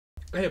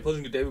Hey,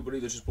 pleasant good day, everybody.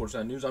 This is Sports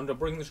News. I'm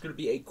bringing this going to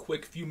be a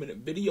quick few-minute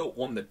video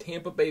on the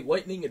Tampa Bay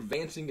Lightning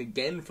advancing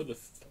again for the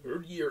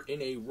third year in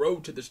a row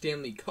to the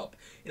Stanley Cup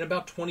in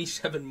about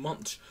 27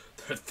 months.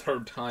 Their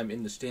third time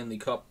in the Stanley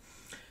Cup,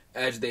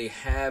 as they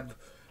have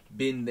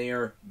been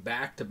there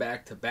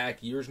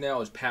back-to-back years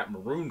now, as Pat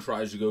Maroon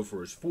tries to go for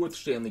his fourth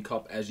Stanley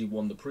Cup, as he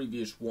won the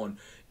previous one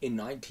in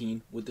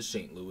 19 with the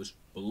St. Louis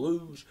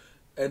Blues,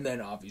 and then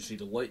obviously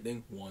the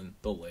Lightning won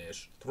the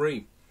last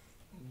three.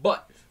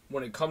 But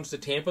when it comes to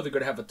Tampa, they're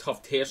going to have a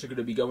tough task. They're going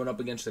to be going up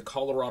against the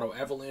Colorado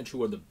Avalanche,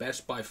 who are the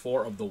best by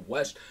far of the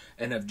West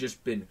and have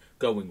just been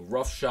going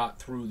roughshod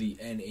through the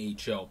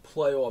NHL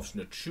playoffs.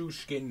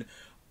 Nichushkin,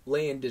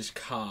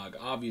 Landeskog,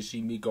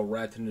 obviously Mikko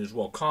Rantanen as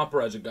well.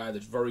 Comper as a guy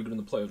that's very good in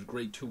the playoffs,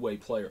 great two-way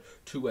player,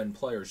 two-end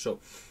player. So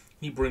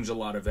he brings a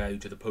lot of value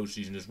to the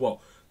postseason as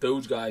well.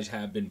 Those guys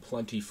have been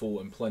plentiful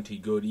and plenty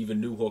good.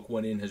 Even Newhook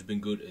went in, has been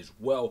good as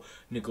well.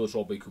 Nicholas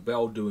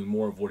Aube-Kubel doing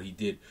more of what he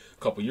did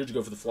a couple years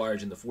ago for the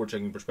Flyers in the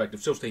forechecking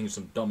perspective. Still taking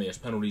some dumbass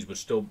penalties, but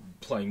still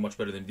playing much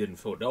better than he did in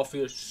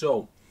Philadelphia.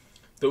 So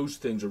those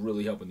things are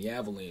really helping the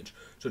Avalanche.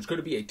 So it's going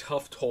to be a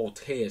tough, tall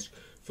task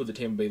for the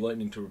Tampa Bay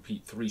Lightning to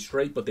repeat three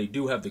straight, but they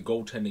do have the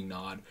goaltending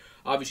nod.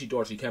 Obviously,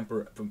 Darcy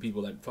Kemper, from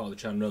people that follow the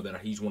channel, know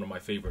that he's one of my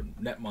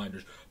favorite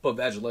netminders, but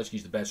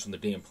Vasilevsky's the best on the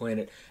damn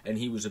planet, and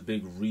he was a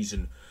big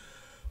reason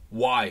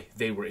why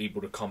they were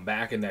able to come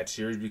back in that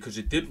series, because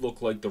it did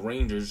look like the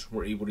Rangers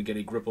were able to get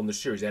a grip on the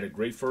series. They had a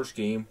great first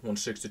game, won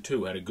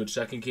 6-2. Had a good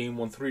second game,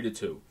 won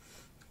 3-2.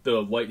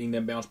 The Lightning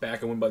then bounced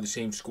back and win by the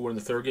same score in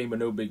the third game, but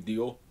no big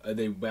deal.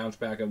 They bounced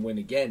back and win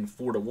again,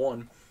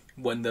 4-1.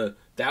 When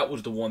that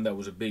was the one that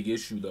was a big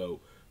issue, though.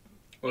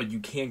 Like, you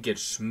can't get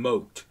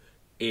smoked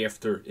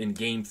after, in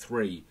Game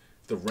 3,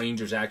 the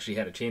Rangers actually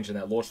had a chance in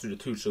that, lost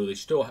 3-2, so they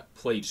still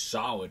played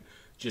solid,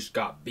 just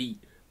got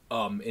beat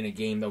in a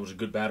game that was a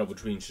good battle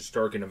between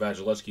Shesterkin and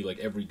Vasilevsky, like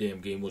every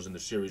damn game was in the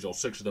series. All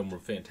six of them were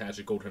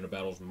fantastic goaltender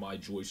battles and my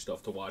joy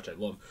stuff to watch. I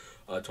love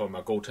talking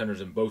about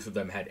goaltenders, and both of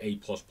them had A+++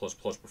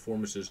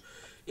 performances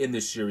in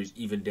this series,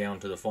 even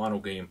down to the final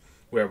game,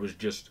 where it was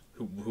just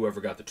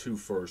whoever got the two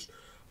first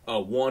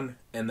won,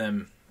 and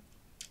then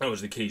that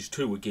was the case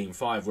too with Game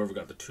 5. Whoever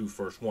got the two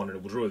first won, and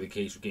it was really the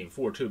case with Game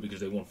 4 too, because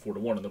they won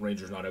 4-1, and the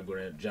Rangers not able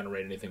to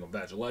generate anything on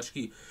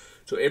Vasilevsky.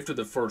 So after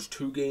the first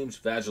two games,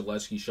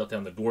 Vasilevsky shut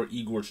down the door.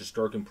 Igor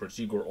Shesterkin, Prince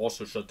Igor,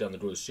 also shut down the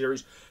door of the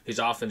series. His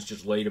offense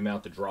just laid him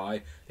out to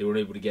dry. They weren't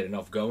able to get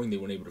enough going. They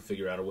weren't able to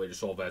figure out a way to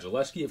solve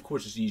Vasilevsky. Of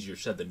course, it's easier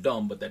said than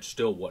done, but that's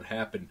still what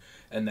happened,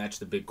 and that's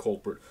the big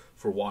culprit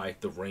for why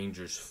the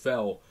Rangers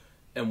fell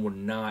and were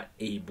not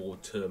able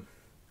to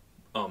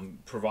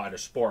provide a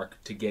spark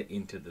to get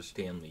into the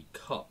Stanley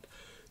Cup.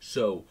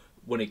 So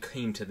when it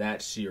came to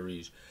that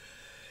series,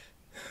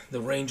 the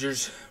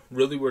Rangers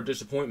really were a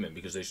disappointment,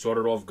 because they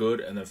started off good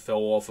and then fell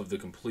off of the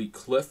complete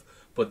cliff.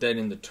 But then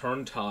in the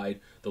turn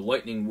tide, the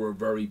Lightning were a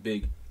very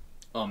big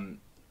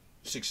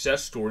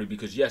success story,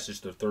 because yes, it's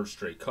their third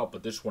straight cup,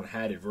 but this one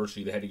had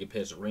adversity. They had to get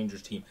past the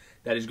Rangers team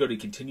that is going to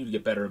continue to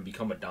get better and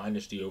become a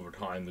dynasty over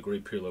time. The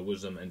great Pirlo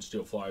Wisdom and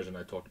Steel Flyers, and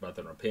I talked about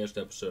that in our past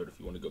episode if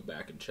you want to go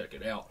back and check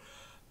it out.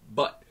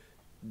 But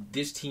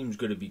this team's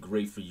going to be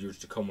great for years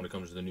to come when it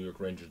comes to the New York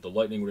Rangers. The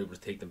Lightning were able to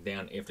take them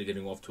down after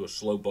getting off to a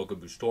slow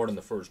bugaboo start in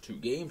the first two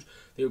games.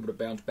 They were able to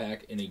bounce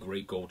back in a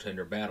great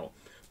goaltender battle.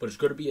 But it's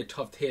going to be a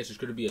tough task. It's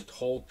going to be a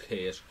tall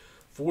task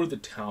for the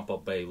Tampa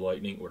Bay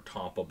Lightning, or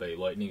Tampa Bay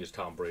Lightning, as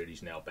Tom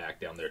Brady's now back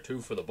down there too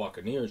for the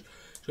Buccaneers.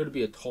 It's going to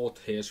be a tall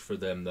task for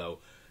them, though,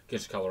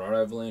 against the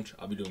Colorado Avalanche.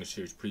 I'll be doing a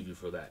series preview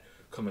for that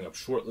coming up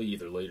shortly,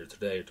 either later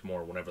today or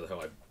tomorrow, whenever the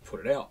hell I put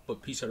it out.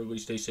 But peace out, everybody.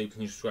 Stay safe.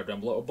 Continue to subscribe down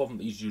below. Above them,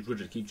 the easy to use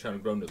widget to keep trying to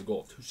grow to the goal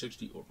of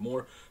 260 or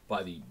more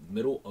by the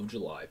middle of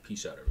July.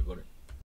 Peace out, everybody.